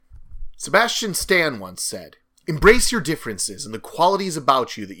Sebastian Stan once said, "Embrace your differences and the qualities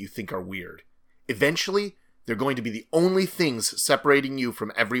about you that you think are weird. Eventually, they're going to be the only things separating you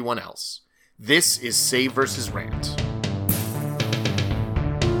from everyone else." This is Save vs. Rant.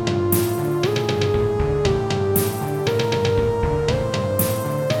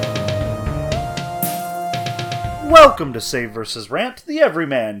 Welcome to Save vs. Rant, the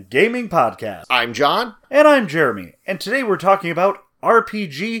Everyman Gaming Podcast. I'm John. And I'm Jeremy. And today we're talking about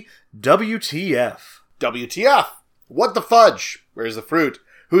RPG WTF. WTF? What the fudge? Where's the fruit?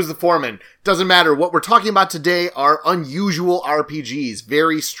 Who's the foreman? Doesn't matter. What we're talking about today are unusual RPGs,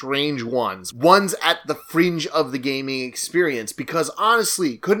 very strange ones. Ones at the fringe of the gaming experience, because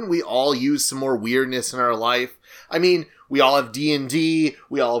honestly, couldn't we all use some more weirdness in our life? I mean, we all have D&D,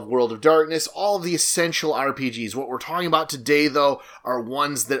 we all have World of Darkness, all of the essential RPGs. What we're talking about today, though, are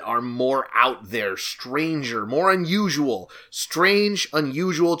ones that are more out there, stranger, more unusual. Strange,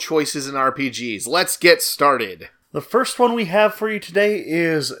 unusual choices in RPGs. Let's get started. The first one we have for you today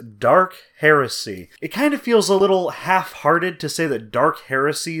is Dark Heresy. It kind of feels a little half-hearted to say that Dark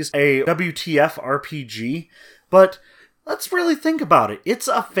Heresy's a WTF RPG, but let's really think about it. It's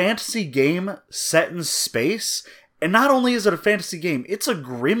a fantasy game set in space, and not only is it a fantasy game, it's a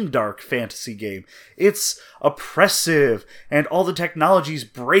grimdark fantasy game. It's oppressive, and all the technology's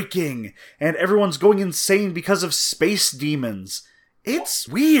breaking, and everyone's going insane because of space demons. It's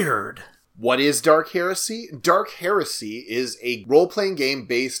weird. What is Dark Heresy? Dark Heresy is a role-playing game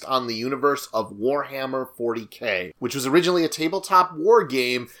based on the universe of Warhammer 40k, which was originally a tabletop war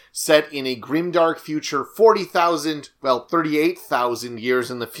game set in a grimdark future 38,000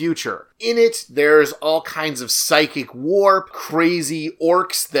 years in the future. In it, there's all kinds of psychic warp, crazy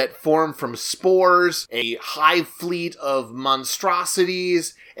orcs that form from spores, a hive fleet of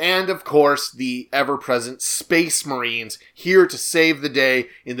monstrosities, and of course, the ever-present Space Marines, here to save the day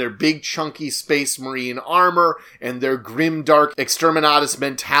in their big chunky Space Marine armor and their grimdark exterminatus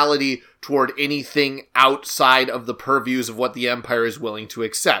mentality toward anything outside of the purviews of what the Empire is willing to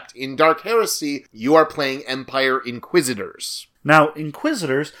accept. In Dark Heresy, you are playing Empire Inquisitors. Now,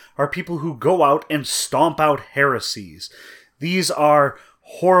 Inquisitors are people who go out and stomp out heresies. These are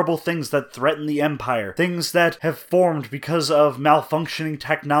horrible things that threaten the Empire, things that have formed because of malfunctioning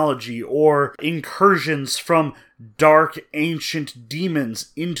technology or incursions from dark, ancient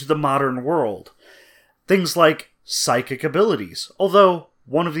demons into the modern world. Things like psychic abilities, although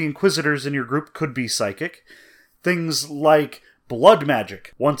one of the Inquisitors in your group could be psychic. Things like blood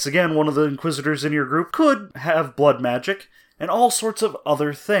magic. Once again, one of the Inquisitors in your group could have blood magic. And all sorts of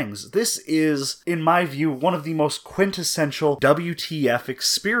other things. This is, in my view, one of the most quintessential WTF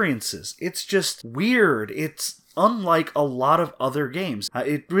experiences. It's just weird. It's unlike a lot of other games.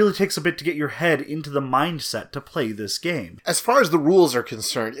 It really takes a bit to get your head into the mindset to play this game. As far as the rules are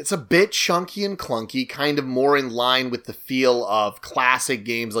concerned, it's a bit chunky and clunky, kind of more in line with the feel of classic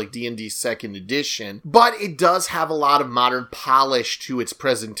games like D&D 2nd Edition, but it does have a lot of modern polish to its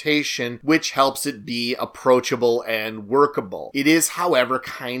presentation, which helps it be approachable and workable. It is, however,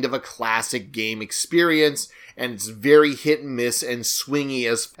 kind of a classic game experience, and it's very hit and miss and swingy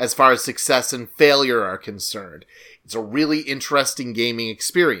as far as success and failure are concerned. It's a really interesting gaming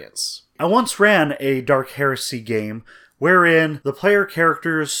experience. I once ran a Dark Heresy game wherein the player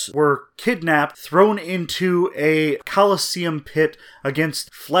characters were kidnapped, thrown into a Colosseum pit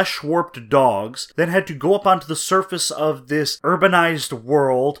against flesh-warped dogs, then had to go up onto the surface of this urbanized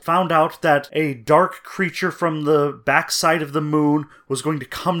world, found out that a dark creature from the backside of the moon was going to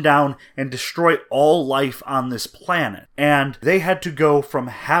come down and destroy all life on this planet. And they had to go from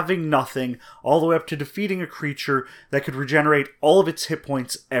having nothing all the way up to defeating a creature that could regenerate all of its hit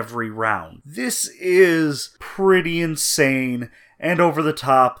points every round. This is pretty insane and over the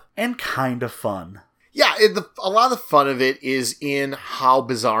top and kind of fun. Yeah, a lot of the fun of it is in how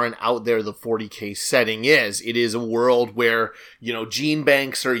bizarre and out there the 40k setting is. It is a world where, gene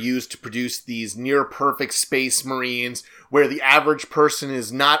banks are used to produce these near-perfect space marines, where the average person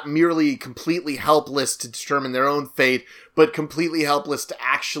is not merely completely helpless to determine their own fate, but completely helpless to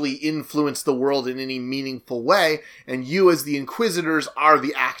actually influence the world in any meaningful way, and you as the Inquisitors are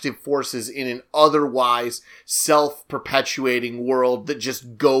the active forces in an otherwise self-perpetuating world that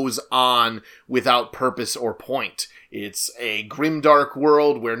just goes on without purpose or point. It's a grimdark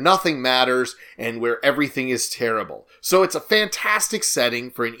world where nothing matters and where everything is terrible. So it's a fantastic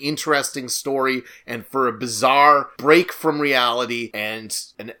setting for an interesting story and for a bizarre break from reality and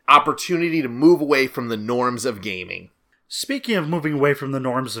an opportunity to move away from the norms of gaming. Speaking of moving away from the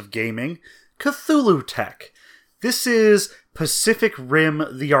norms of gaming, Cthulhu Tech. This is Pacific Rim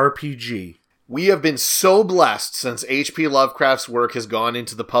the RPG. We have been so blessed since H.P. Lovecraft's work has gone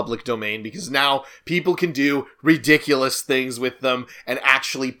into the public domain, because now people can do ridiculous things with them and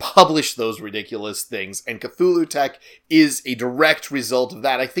actually publish those ridiculous things. And Cthulhu Tech is a direct result of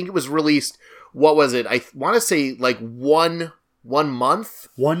that. I think it was released, what was it? I want to say like one month?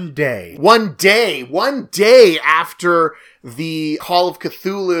 One day after the Call of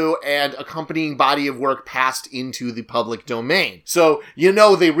Cthulhu and accompanying body of work passed into the public domain. So,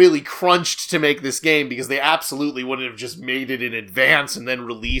 they really crunched to make this game, because they absolutely wouldn't have just made it in advance and then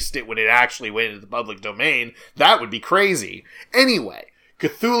released it when it actually went into the public domain. That would be crazy. Anyway,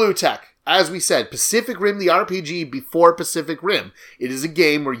 Cthulhu Tech. As we said, Pacific Rim, the RPG before Pacific Rim. It is a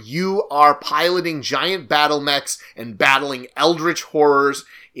game where you are piloting giant battle mechs and battling eldritch horrors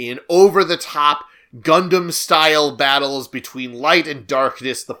in over-the-top Gundam-style battles between light and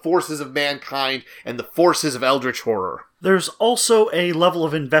darkness, the forces of mankind, and the forces of eldritch horror. There's also a level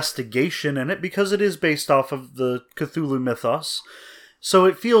of investigation in it, because it is based off of the Cthulhu mythos. So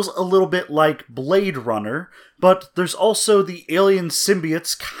it feels a little bit like Blade Runner, but there's also the alien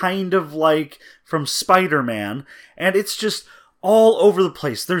symbiotes, kind of like from Spider-Man, and it's just all over the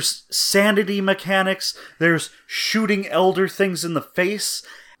place. There's sanity mechanics, there's shooting elder things in the face.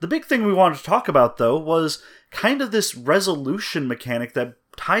 The big thing we wanted to talk about, though, was kind of this resolution mechanic that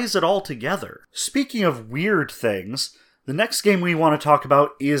ties it all together. Speaking of weird things, the next game we want to talk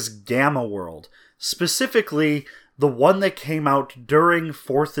about is Gamma World. Specifically, the one that came out during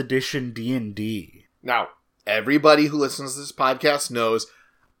 4th edition D&D. Now, everybody who listens to this podcast knows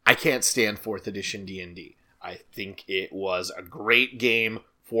I can't stand 4th edition D&D. I think it was a great game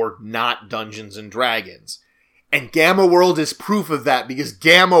for not Dungeons and Dragons. And Gamma World is proof of that, because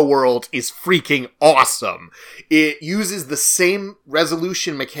Gamma World is freaking awesome. It uses the same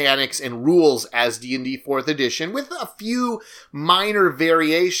resolution mechanics and rules as D&D 4th edition, with a few minor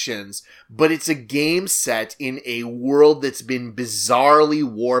variations, but it's a game set in a world that's been bizarrely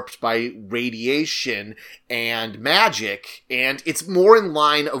warped by radiation and magic, and it's more in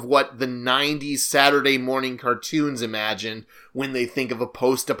line of what the 90s Saturday morning cartoons imagine when they think of a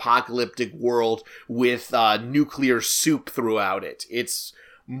post-apocalyptic world with nuclear soup throughout it. It's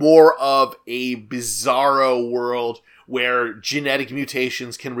more of a bizarro world where genetic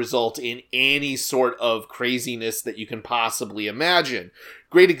mutations can result in any sort of craziness that you can possibly imagine.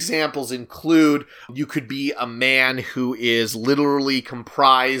 Great examples include, you could be a man who is literally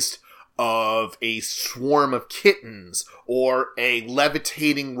comprised of a swarm of kittens, or a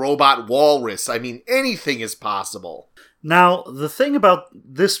levitating robot walrus. I mean, anything is possible. Now, the thing about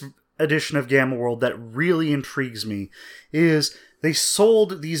this edition of Gamma World that really intrigues me is they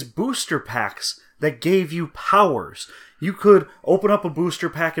sold these booster packs that gave you powers. You could open up a booster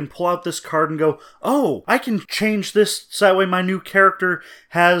pack and pull out this card and go, oh, I can change this so that way my new character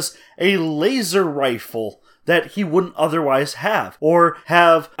has a laser rifle that he wouldn't otherwise have, or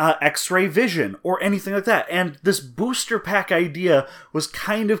have X-ray vision, or anything like that. And this booster pack idea was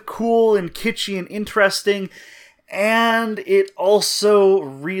kind of cool and kitschy and interesting, and it also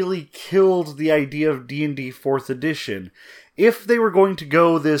really killed the idea of D&D 4th edition. If they were going to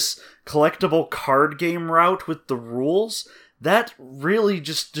go this collectible card game route with the rules, that really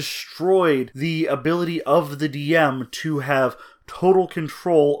just destroyed the ability of the DM to have total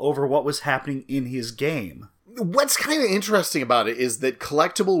control over what was happening in his game. What's kind of interesting about it is that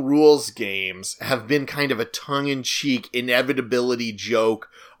collectible rules games have been kind of a tongue-in-cheek inevitability joke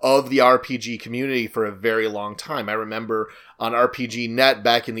of the RPG community for a very long time. I remember on RPG Net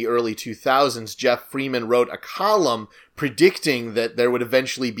back in the early 2000s, Jeff Freeman wrote a column predicting that there would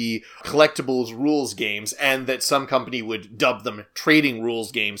eventually be collectibles rules games, and that some company would dub them trading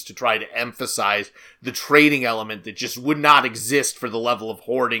rules games to try to emphasize the trading element that just would not exist for the level of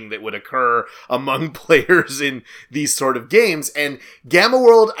hoarding that would occur among players in these sort of games. And Gamma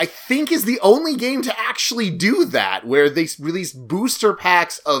World, I think, is the only game to actually do that, where they released booster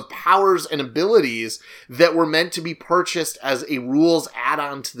packs of powers and abilities that were meant to be purchased as a rules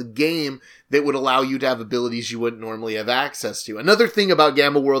add-on to the game that would allow you to have abilities you wouldn't normally have access to. Another thing about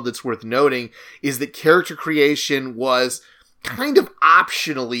Gamma World that's worth noting is that character creation was kind of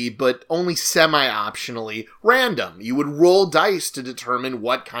optionally, but only semi-optionally, random. You would roll dice to determine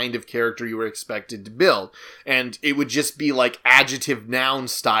what kind of character you were expected to build. And it would just be like adjective-noun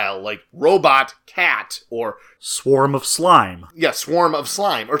style, like robot, cat, or swarm of slime. Yeah, swarm of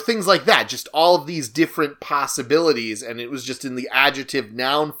slime, or things like that. Just all of these different possibilities, and it was just in the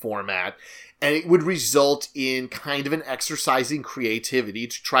adjective-noun format. And it would result in kind of an exercise in creativity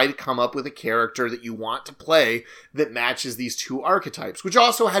to try to come up with a character that you want to play that matches these two archetypes, which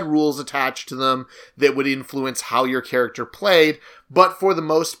also had rules attached to them that would influence how your character played. But for the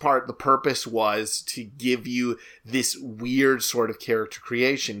most part, the purpose was to give you this weird sort of character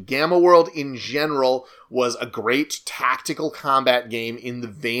creation. Gamma World in general was a great tactical combat game in the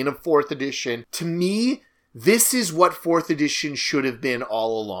vein of 4th edition. To me, this is what 4th edition should have been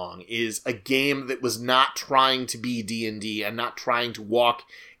all along, is a game that was not trying to be D&D and not trying to walk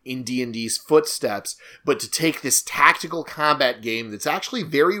in D&D's footsteps, but to take this tactical combat game that's actually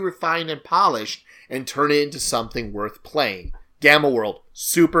very refined and polished and turn it into something worth playing. Gamma World,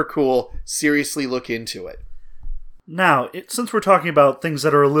 super cool. Seriously look into it. Now, since we're talking about things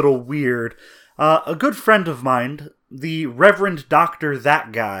that are a little weird, a good friend of mine, the Reverend Dr.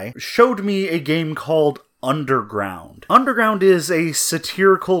 That Guy, showed me a game called Underground. Underground is a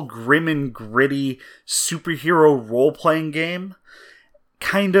satirical, grim and gritty superhero role-playing game,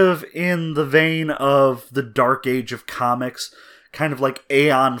 kind of in the vein of the Dark Age of comics, kind of like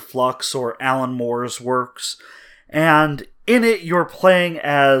Aeon Flux or Alan Moore's works. And in it, you're playing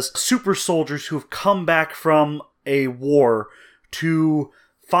as super soldiers who have come back from a war to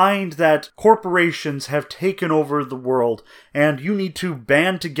find that corporations have taken over the world, and you need to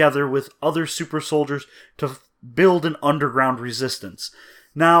band together with other super soldiers to build an underground resistance.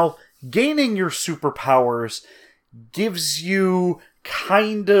 Now, gaining your superpowers gives you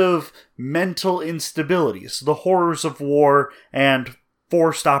kind of mental instabilities. The horrors of war and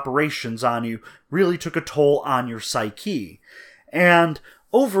forced operations on you really took a toll on your psyche. And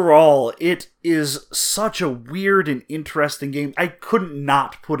overall, it is such a weird and interesting game. I couldn't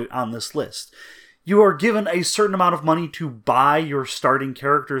not put it on this list. You are given a certain amount of money to buy your starting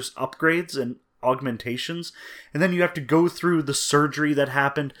character's upgrades and augmentations, and then you have to go through the surgery that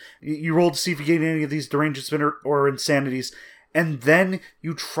happened. You roll to see if you get any of these derangements or insanities, and then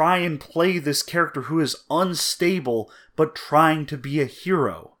you try and play this character who is unstable, but trying to be a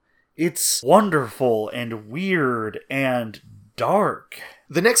hero. It's wonderful and weird and dark.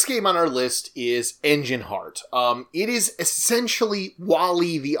 The next game on our list is Engine Heart. It is essentially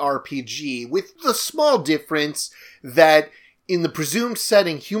Wall-E the RPG, with the small difference that in the presumed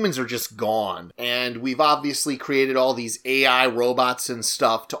setting, humans are just gone. And we've obviously created all these AI robots and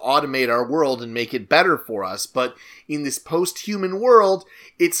stuff to automate our world and make it better for us. But in this post-human world,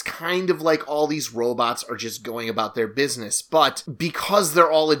 it's kind of like all these robots are just going about their business. But because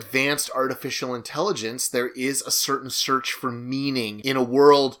they're all advanced artificial intelligence, there is a certain search for meaning in a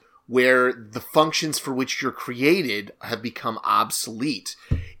world where the functions for which you're created have become obsolete.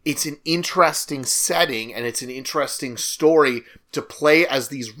 It's an interesting setting, and it's an interesting story to play as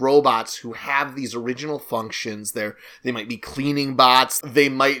these robots who have these original functions. They might be cleaning bots. They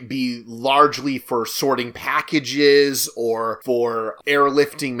might be largely for sorting packages or for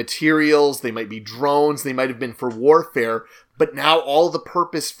airlifting materials. They might be drones. They might have been for warfare. But now all the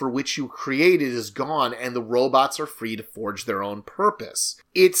purpose for which you created is gone, and the robots are free to forge their own purpose.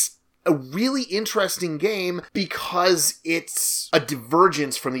 It's a really interesting game because it's a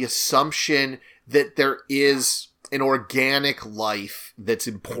divergence from the assumption that there is an organic life that's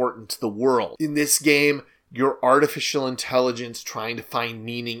important to the world. In this game, you're artificial intelligence trying to find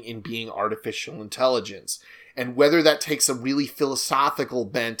meaning in being artificial intelligence. And whether that takes a really philosophical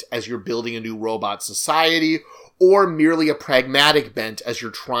bent as you're building a new robot society, or merely a pragmatic bent as you're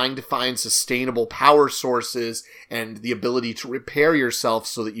trying to find sustainable power sources and the ability to repair yourself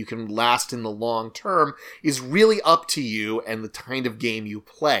so that you can last in the long term, is really up to you and the kind of game you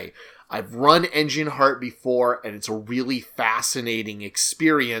play. I've run Engine Heart before, and it's a really fascinating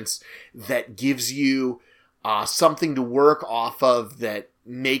experience that gives you something to work off of that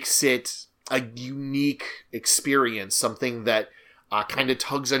makes it a unique experience, something that kind of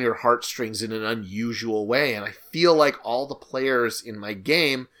tugs on your heartstrings in an unusual way. And I feel like all the players in my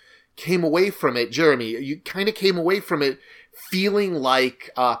game came away from it. Jeremy, you kind of came away from it feeling like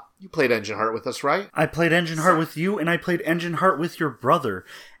you played Engine Heart with us, right? I played Engine Heart with you, and I played Engine Heart with your brother.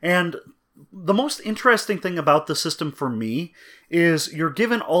 And the most interesting thing about the system for me is you're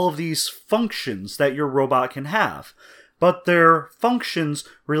given all of these functions that your robot can have, but they're functions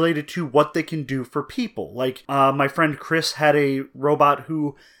related to what they can do for people. Like, my friend Chris had a robot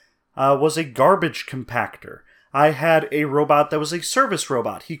who was a garbage compactor. I had a robot that was a service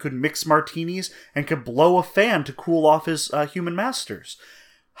robot. He could mix martinis and could blow a fan to cool off his human masters.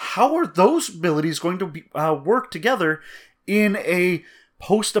 How are those abilities going to work together in a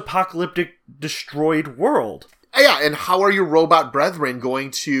post-apocalyptic destroyed world? Yeah, and how are your robot brethren going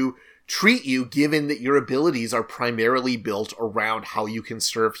to treat you, given that your abilities are primarily built around how you can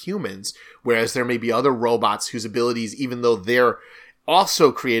serve humans, whereas there may be other robots whose abilities, even though they're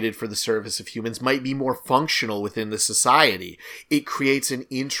also created for the service of humans, might be more functional within the society. It creates an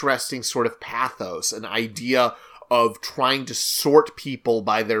interesting sort of pathos, an idea of trying to sort people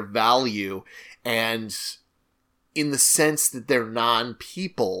by their value, and in the sense that they're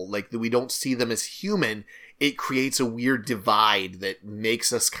non-people, like that we don't see them as human, it creates a weird divide that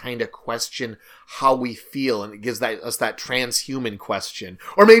makes us kind of question how we feel, and it gives us that transhuman question.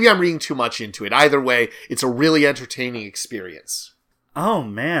 Or maybe I'm reading too much into it. Either way, it's a really entertaining experience. Oh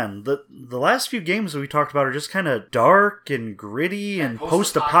man, the last few games that we talked about are just kind of dark and gritty and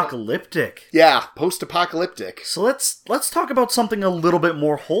post-apocalyptic. Yeah, post-apocalyptic. So let's talk about something a little bit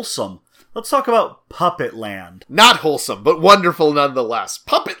more wholesome. Let's talk about Puppet Land. Not wholesome, but wonderful nonetheless.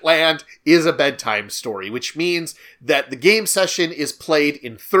 Puppet Land is a bedtime story, which means that the game session is played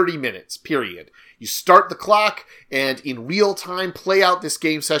in 30 minutes, period. You start the clock, and in real time, play out this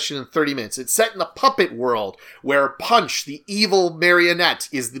game session in 30 minutes. It's set in a puppet world, where Punch, the evil marionette,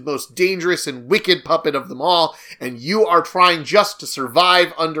 is the most dangerous and wicked puppet of them all, and you are trying just to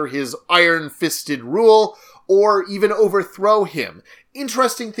survive under his iron-fisted rule, or even overthrow him.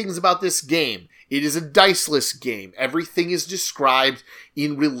 Interesting things about this game. It is a diceless game. Everything is described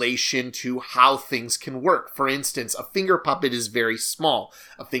in relation to how things can work. For instance, a finger puppet is very small.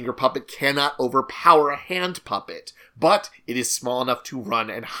 A finger puppet cannot overpower a hand puppet, but it is small enough to run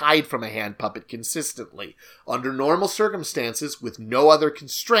and hide from a hand puppet consistently. Under normal circumstances, with no other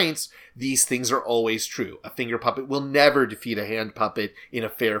constraints, these things are always true. A finger puppet will never defeat a hand puppet in a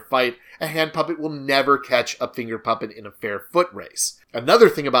fair fight. A hand puppet will never catch a finger puppet in a fair foot race. Another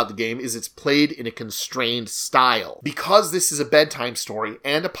thing about the game is it's played in a constrained style. Because this is a bedtime story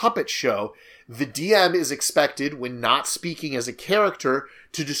and a puppet show, the DM is expected, when not speaking as a character,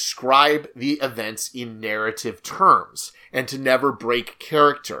 to describe the events in narrative terms and to never break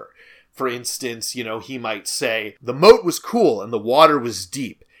character. For instance, he might say, "The moat was cool and the water was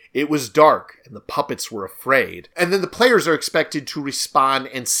deep. It was dark, and the puppets were afraid." And then the players are expected to respond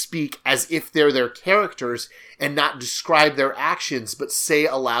and speak as if they're their characters and not describe their actions, but say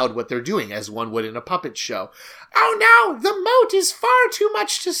aloud what they're doing, as one would in a puppet show. "Oh no, the moat is far too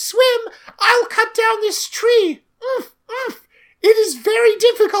much to swim. I'll cut down this tree. It is very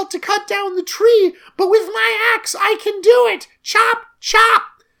difficult to cut down the tree, but with my axe I can do it. Chop, chop."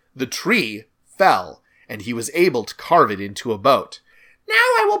 The tree fell, and he was able to carve it into a boat. "Now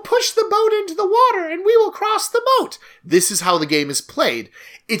I will push the boat into the water, and we will cross the moat." This is how the game is played.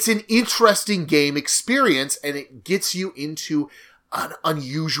 It's an interesting game experience, and it gets you into an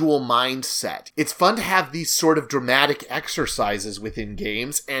unusual mindset. It's fun to have these sort of dramatic exercises within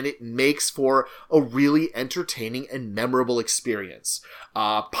games, and it makes for a really entertaining and memorable experience.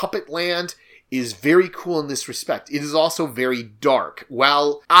 Puppet Land is very cool in this respect. It is also very dark.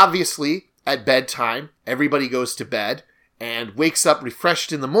 While obviously at bedtime, everybody goes to bed and wakes up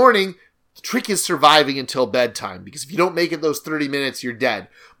refreshed in the morning, the trick is surviving until bedtime, because if you don't make it those 30 minutes, you're dead.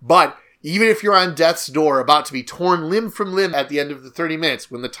 But even if you're on death's door, about to be torn limb from limb at the end of the 30 minutes,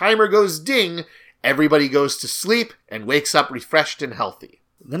 when the timer goes ding, everybody goes to sleep and wakes up refreshed and healthy.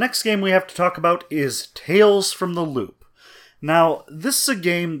 The next game we have to talk about is Tales from the Loop. Now, this is a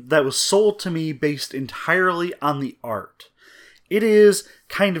game that was sold to me based entirely on the art. It is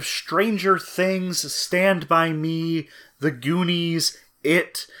kind of Stranger Things, Stand By Me, The Goonies,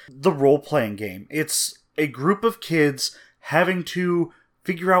 It, the role-playing game. It's a group of kids having to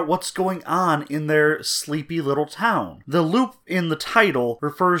figure out what's going on in their sleepy little town. The loop in the title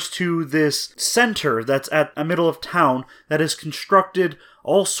refers to this center that's at the middle of town that has constructed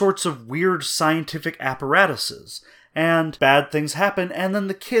all sorts of weird scientific apparatuses. And bad things happen, and then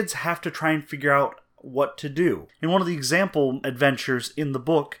the kids have to try and figure out what to do. In one of the example adventures in the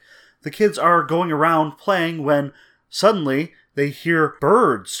book, the kids are going around playing when suddenly they hear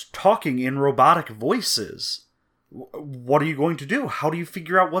birds talking in robotic voices. What are you going to do? How do you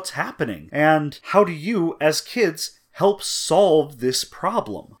figure out what's happening? And how do you, as kids, help solve this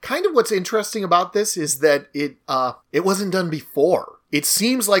problem? Kind of what's interesting about this is that it wasn't done before. It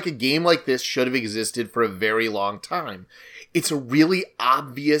seems like a game like this should have existed for a very long time. It's a really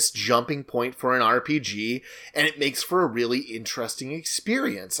obvious jumping point for an RPG, and it makes for a really interesting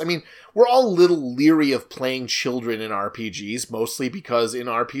experience. I mean, we're all a little leery of playing children in RPGs, mostly because in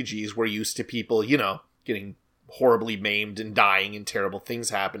RPGs we're used to people, getting horribly maimed and dying and terrible things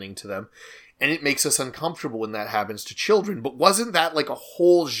happening to them. And it makes us uncomfortable when that happens to children. But wasn't that like a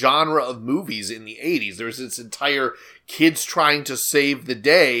whole genre of movies in the 80s? There's this entire kids trying to save the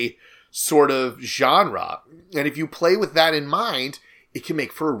day sort of genre. And if you play with that in mind, it can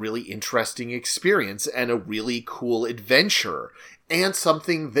make for a really interesting experience and a really cool adventure, and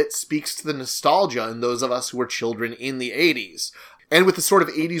something that speaks to the nostalgia in those of us who were children in the 80s. And with the sort of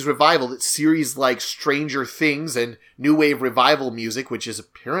 80s revival that series like Stranger Things and New Wave revival music, which is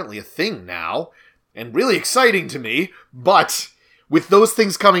apparently a thing now, and really exciting to me, but with those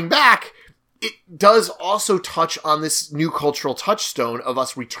things coming back, it does also touch on this new cultural touchstone of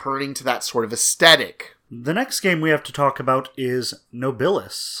us returning to that sort of aesthetic. The next game we have to talk about is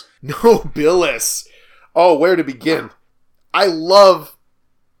Nobilis. Nobilis! Oh, where to begin?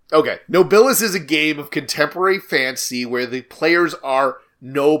 Okay, Nobilis is a game of contemporary fantasy where the players are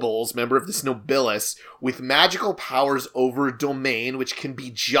nobles, member of this nobilis, with magical powers over a domain which can be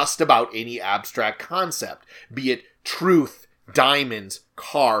just about any abstract concept, be it truth, diamonds,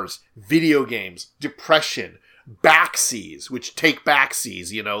 cars, video games, depression, backsies, which take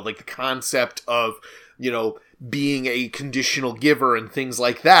backsies, like the concept of, being a conditional giver and things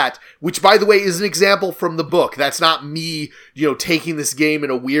like that, which, by the way, is an example from the book. That's not me, taking this game in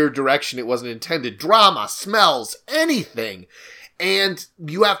a weird direction it wasn't intended. Drama, smells, anything. And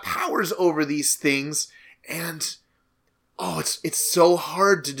you have powers over these things, and it's so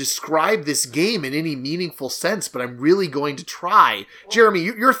hard to describe this game in any meaningful sense, but I'm really going to try. Jeremy,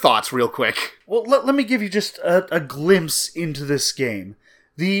 your thoughts real quick. Well, let me give you just a glimpse into this game.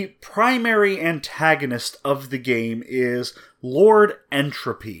 The primary antagonist of the game is Lord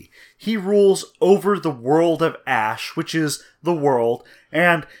Entropy. He rules over the world of Ash, which is the world,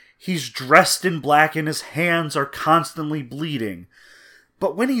 and he's dressed in black and his hands are constantly bleeding.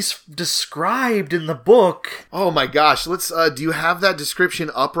 But when he's described in the book... Oh my gosh, let's, do you have that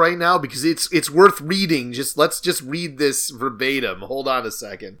description up right now? Because it's worth reading. Let's just read this verbatim. Hold on a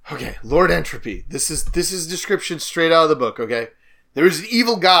second. Okay, Lord Entropy. This is description straight out of the book, okay? There is an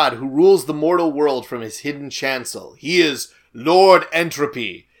evil god who rules the mortal world from his hidden chancel. He is Lord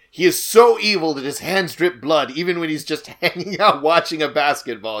Entropy. He is so evil that his hands drip blood even when he's just hanging out watching a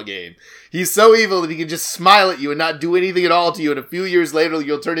basketball game. He's so evil that he can just smile at you and not do anything at all to you, and a few years later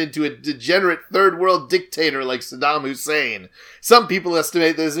you'll turn into a degenerate third world dictator like Saddam Hussein. Some people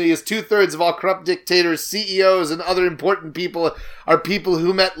estimate that as many as 2/3 of all corrupt dictators, CEOs, and other important people are people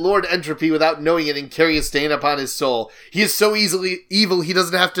who met Lord Entropy without knowing it and carry a stain upon his soul. He is so easily evil he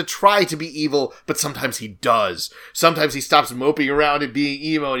doesn't have to try to be evil, but sometimes he does. Sometimes he stops moping around and being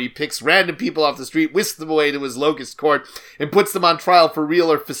emo, and he picks random people off the street, whisks them away to his locust court, and puts them on trial for real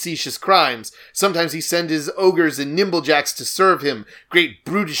or facetious crimes. Sometimes he sends his ogres and nimblejacks to serve him, great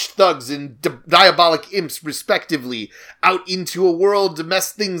brutish thugs and diabolic imps respectively, out into a world to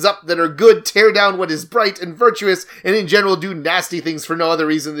mess things up that are good, tear down what is bright and virtuous, and in general do nasty things for no other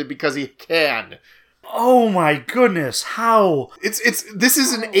reason than because he can. Oh my goodness, how? This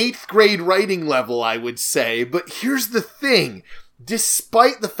is an 8th grade writing level, I would say, but here's the thing.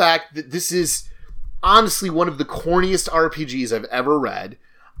 Despite the fact that this is honestly one of the corniest RPGs I've ever read,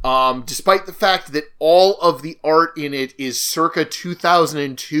 despite the fact that all of the art in it is circa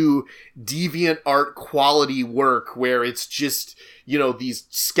 2002 DeviantArt quality work, where it's just, these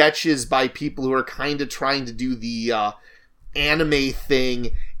sketches by people who are kind of trying to do the anime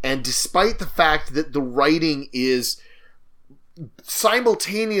thing, and despite the fact that the writing is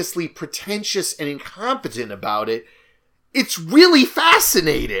simultaneously pretentious and incompetent about it, it's really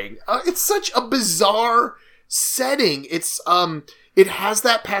fascinating. It's such a bizarre setting. It has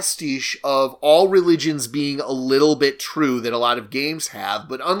that pastiche of all religions being a little bit true that a lot of games have,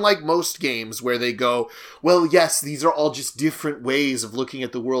 but unlike most games where they go, well, yes, these are all just different ways of looking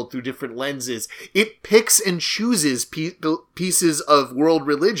at the world through different lenses, it picks and chooses pieces of world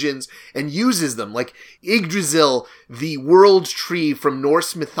religions and uses them. Like Yggdrasil, the world tree from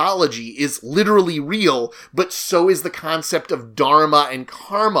Norse mythology, is literally real, but so is the concept of dharma and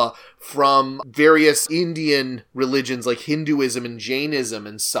karma from various Indian religions like Hinduism and Jainism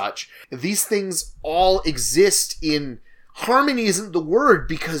and such. These things all exist in harmony isn't the word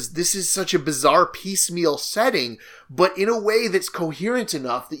because this is such a bizarre piecemeal setting, but in a way that's coherent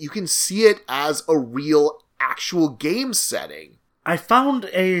enough that you can see it as a real actual game setting. I found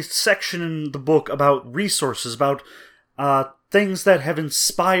a section in the book about resources, about things that have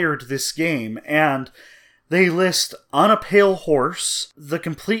inspired this game, and they list On a Pale Horse, The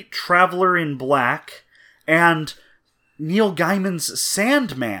Complete Traveler in Black, and Neil Gaiman's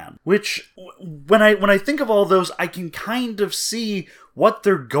Sandman, which, when I think of all those, I can kind of see what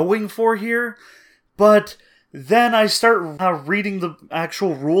they're going for here, but then I start reading the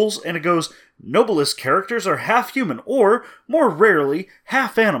actual rules, and it goes, Nobilis characters are half human, or, more rarely,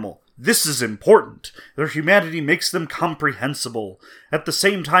 half animal. This is important. Their humanity makes them comprehensible. At the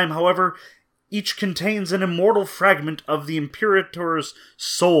same time, however, Each contains an immortal fragment of the Imperator's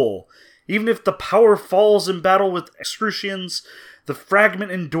soul. Even if the power falls in battle with Etruscans, the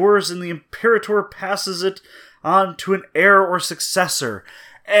fragment endures and the Imperator passes it on to an heir or successor.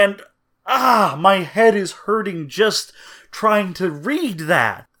 And, my head is hurting just trying to read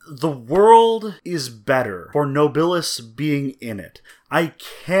that. The world is better for Nobilis being in it. I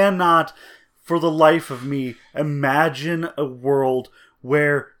cannot, for the life of me, imagine a world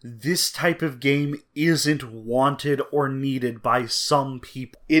where this type of game isn't wanted or needed by some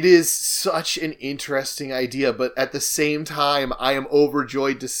people. It is such an interesting idea, but at the same time, I am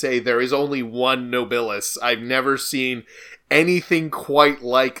overjoyed to say there is only one Nobilis. I've never seen anything quite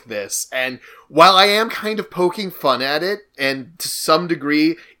like this. And while I am kind of poking fun at it, and to some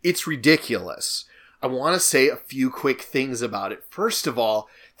degree, it's ridiculous, I want to say a few quick things about it. First of all,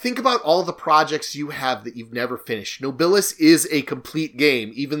 think about all the projects you have that you've never finished. Nobilis is a complete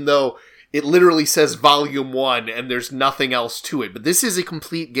game, even though it literally says Volume 1 and there's nothing else to it. But this is a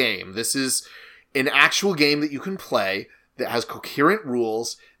complete game. This is an actual game that you can play, that has coherent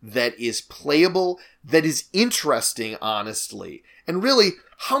rules, that is playable, that is interesting, honestly. And really,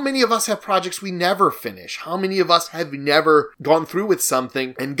 how many of us have projects we never finish? How many of us have never gone through with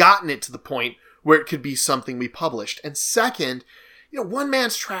something and gotten it to the point where it could be something we published? And second, one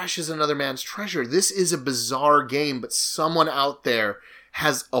man's trash is another man's treasure. This is a bizarre game, but someone out there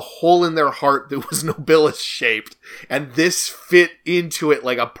has a hole in their heart that was Nobilis shaped, and this fit into it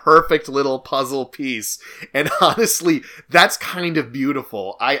like a perfect little puzzle piece. And honestly, that's kind of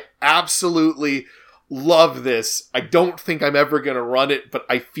beautiful. I absolutely love this. I don't think I'm ever going to run it, but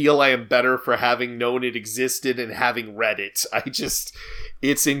I feel I am better for having known it existed and having read it.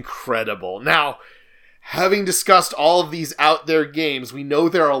 It's incredible. Now, having discussed all of these out there games, we know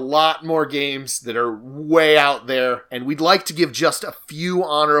there are a lot more games that are way out there, and we'd like to give just a few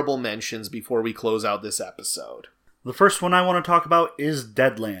honorable mentions before we close out this episode. The first one I want to talk about is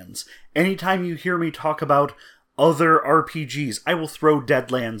Deadlands. Anytime you hear me talk about other RPGs, I will throw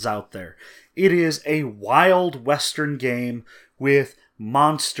Deadlands out there. It is a wild western game with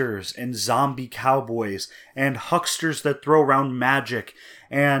monsters and zombie cowboys and hucksters that throw around magic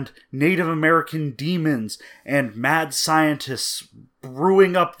and Native American demons and mad scientists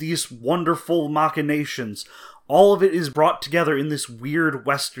brewing up these wonderful machinations. All of it is brought together in this weird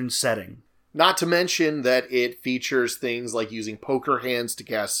western setting. Not to mention that it features things like using poker hands to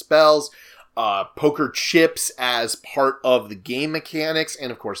cast spells, poker chips as part of the game mechanics,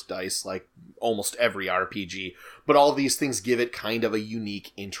 and of course dice, like almost every RPG. But all these things give it kind of a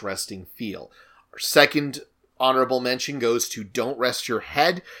unique, interesting feel. Our second honorable mention goes to Don't Rest Your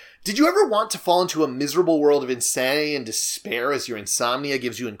Head. Did you ever want to fall into a miserable world of insanity and despair as your insomnia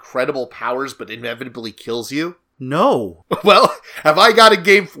gives you incredible powers but inevitably kills you? No. Well, have I got a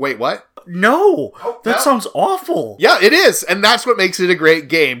game... Wait, what? No! That sounds awful! Yeah, it is, and that's what makes it a great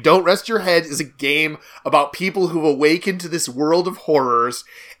game. Don't Rest Your Head is a game about people who've awakened to this world of horrors,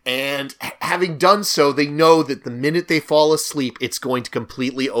 and having done so, they know that the minute they fall asleep, it's going to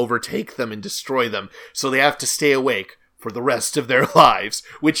completely overtake them and destroy them, so they have to stay awake for the rest of their lives,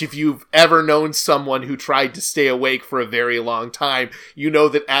 which if you've ever known someone who tried to stay awake for a very long time, you know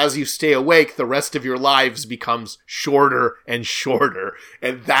that as you stay awake, the rest of your lives becomes shorter and shorter,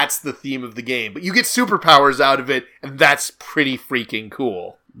 and that's the theme of the game. But you get superpowers out of it, and that's pretty freaking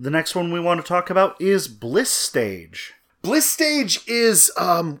cool. The next one we want to talk about is Bliss Stage. Bliss Stage is,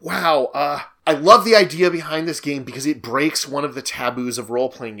 I love the idea behind this game because it breaks one of the taboos of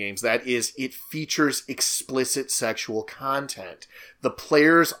role-playing games. That is, it features explicit sexual content. The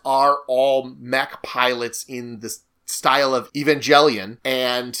players are all mech pilots in the style of Evangelion,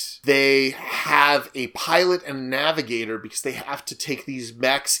 and they have a pilot and a navigator because they have to take these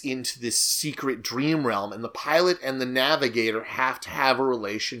mechs into this secret dream realm, and the pilot and the navigator have to have a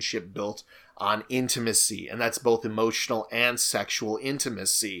relationship built on intimacy, and that's both emotional and sexual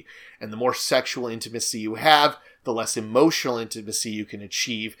intimacy. And the more sexual intimacy you have, the less emotional intimacy you can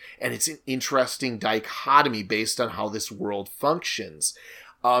achieve, and it's an interesting dichotomy based on how this world functions.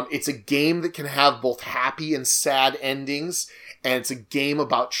 It's a game that can have both happy and sad endings, and it's a game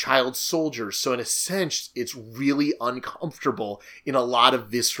about child soldiers, so in a sense, it's really uncomfortable in a lot of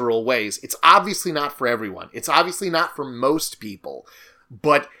visceral ways. It's obviously not for everyone. It's obviously not for most people,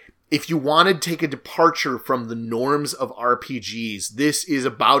 but if you want to take a departure from the norms of RPGs, this is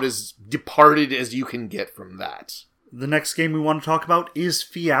about as departed as you can get from that. The next game we want to talk about is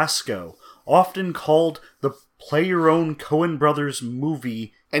Fiasco, often called the play-your-own Coen Brothers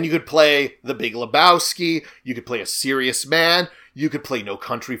movie. And you could play The Big Lebowski, you could play A Serious Man, You could play No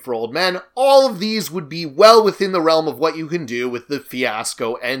Country for Old Men. All of these would be well within the realm of what you can do with the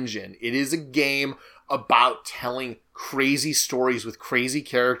Fiasco engine. It is a game about telling crazy stories with crazy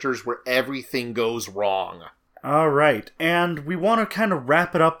characters where everything goes wrong. All right, and we want to kind of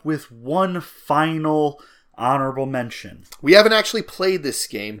wrap it up with one final honorable mention. We haven't actually played this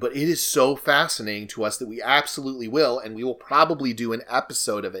game, but it is so fascinating to us that we absolutely will, and we will probably do an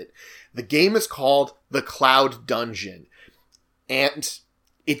episode of it. The game is called The Cloud Dungeon, and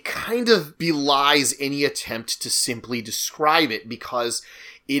it kind of belies any attempt to simply describe it, because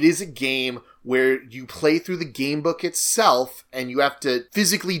it is a game where you play through the game book itself and you have to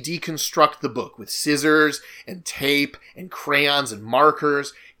physically deconstruct the book with scissors and tape and crayons and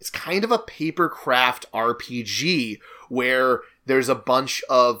markers. It's kind of a papercraft RPG where there's a bunch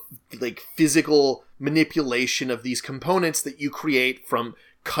of like physical manipulation of these components that you create from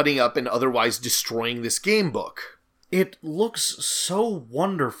cutting up and otherwise destroying this game book. It looks so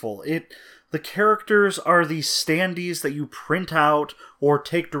wonderful. The characters are these standees that you print out or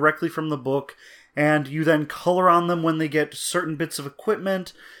take directly from the book, and you then color on them when they get certain bits of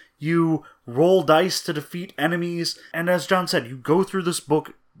equipment. You roll dice to defeat enemies, and as John said, you go through this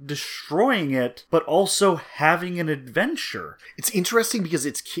book destroying it, but also having an adventure. It's interesting because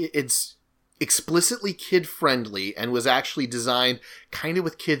it's explicitly kid-friendly and was actually designed kind of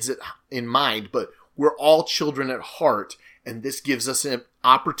with kids in mind, but we're all children at heart, and this gives us an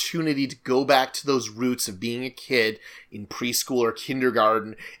opportunity to go back to those roots of being a kid in preschool or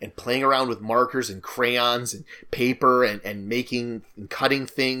kindergarten and playing around with markers and crayons and paper and making and cutting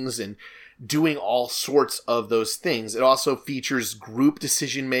things and doing all sorts of those things. It also features group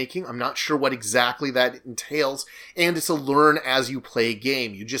decision making. I'm not sure what exactly that entails, and it's a learn as you play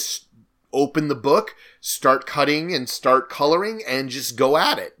game. You just open the book, start cutting and start coloring, and just go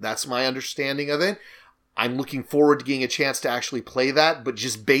at it. That's my understanding of it. I'm looking forward to getting a chance to actually play that, but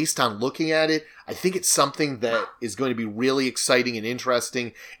just based on looking at it, I think it's something that is going to be really exciting and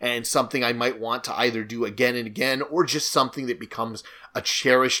interesting, and something I might want to either do again and again, or just something that becomes a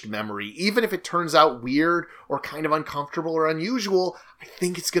cherished memory. Even if it turns out weird or kind of uncomfortable or unusual, I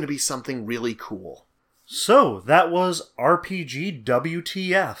think it's going to be something really cool. So, that was RPG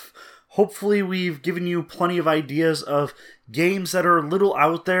WTF. Hopefully we've given you plenty of ideas of games that are a little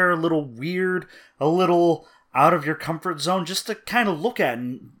out there, a little weird, a little out of your comfort zone, just to kind of look at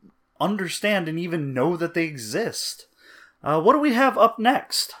and understand and even know that they exist. What do we have up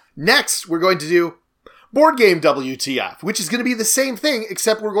next? Next, we're going to do Board Game WTF, which is going to be the same thing,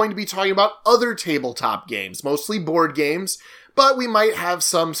 except we're going to be talking about other tabletop games, mostly board games, but we might have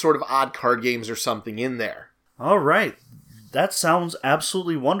some sort of odd card games or something in there. All right. That sounds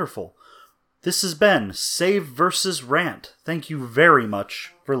absolutely wonderful. This has been Save vs. Rant. Thank you very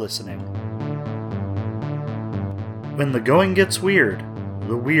much for listening. When the going gets weird,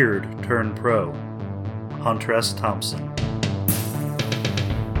 the weird turn pro. Hunter S. Thompson.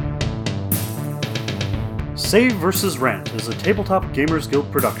 Save vs. Rant is a Tabletop Gamers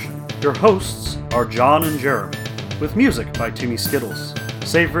Guild production. Your hosts are John and Jeremy, with music by Timmy Skittles.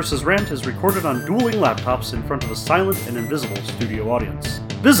 Save vs. Rant is recorded on dueling laptops in front of a silent and invisible studio audience.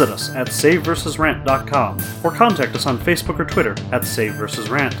 Visit us at SaveVersusRant.com or contact us on Facebook or Twitter at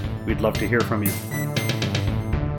SaveVersusRant. We'd love to hear from you.